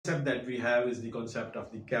Concept that we have is the concept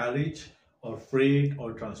of the carriage or freight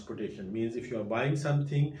or transportation. Means if you are buying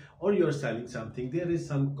something or you are selling something, there is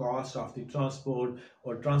some cost of the transport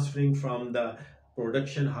or transferring from the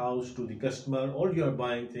production house to the customer, or you are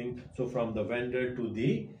buying things so from the vendor to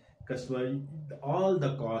the customer. All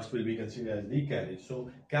the cost will be considered as the carriage. So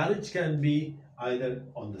carriage can be either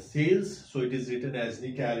on the sales, so it is written as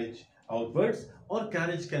the carriage outwards, or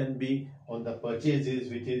carriage can be on the purchases,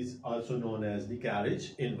 which is also known as the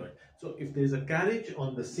carriage inward. So if there is a carriage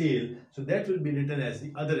on the sale, so that will be written as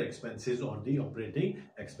the other expenses or the operating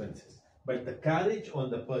expenses. But the carriage on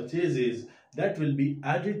the purchases, that will be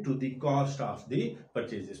added to the cost of the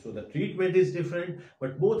purchases. So the treatment is different,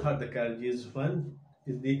 but both are the carriages. One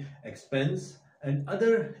is the expense and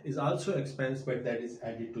other is also expense, but that is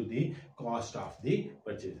added to the cost of the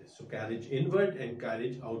purchases. So carriage inward and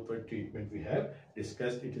carriage outward treatment we have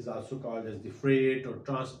discussed. It is also called as the freight or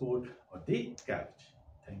transport or the carriage.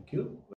 Thank you.